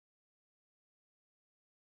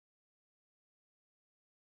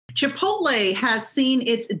Chipotle has seen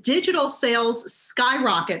its digital sales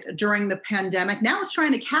skyrocket during the pandemic. Now it's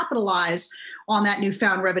trying to capitalize on that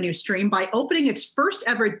newfound revenue stream by opening its first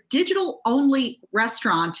ever digital-only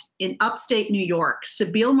restaurant in upstate New York.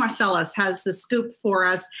 Sibile Marcellus has the scoop for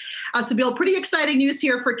us. Sibile, pretty exciting news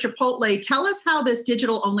here for Chipotle. Tell us how this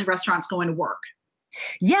digital-only restaurant is going to work.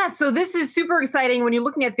 Yeah, so this is super exciting when you're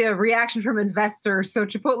looking at the reaction from investors. So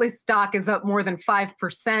Chipotle's stock is up more than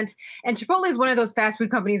 5%. And Chipotle is one of those fast food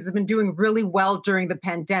companies that's been doing really well during the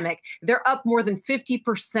pandemic. They're up more than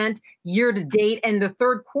 50% year to date. And the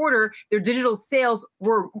third quarter, their digital sales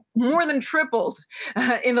were more than tripled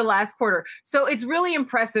in the last quarter. So it's really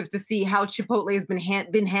impressive to see how Chipotle has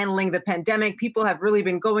been handling the pandemic. People have really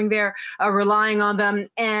been going there, relying on them.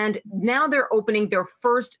 And now they're opening their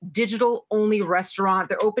first digital-only restaurant.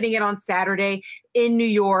 They're opening it on Saturday in New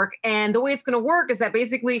York. And the way it's going to work is that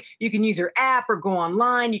basically you can use your app or go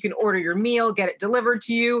online. You can order your meal, get it delivered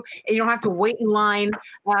to you, and you don't have to wait in line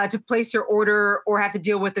to place your order or have to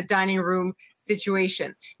deal with the dining room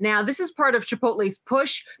situation. Now, this is part of Chipotle's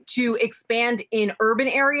push to expand in urban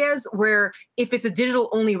areas where if it's a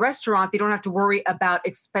digital-only restaurant, they don't have to worry about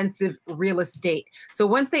expensive real estate. So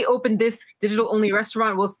once they open this digital-only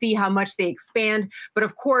restaurant, we'll see how much they expand. But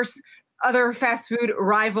of course, other fast food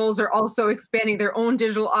rivals are also expanding their own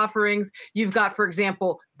digital offerings. You've got, for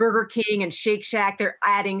example, Burger King and Shake Shack. They're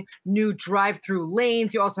adding new drive-through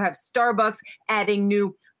lanes. You also have Starbucks adding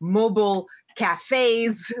new mobile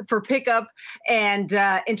cafes for pickup. And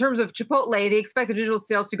in terms of Chipotle, they expect the digital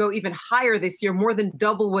sales to go even higher this year, more than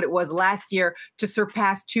double what it was last year, to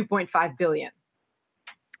surpass $2.5 billion.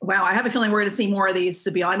 Wow, I have a feeling we're going to see more of these,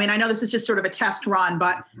 Sibile. I mean, I know this is just sort of a test run,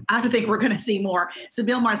 but I have to think we're going to see more.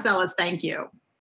 Sibile Marcellus, thank you.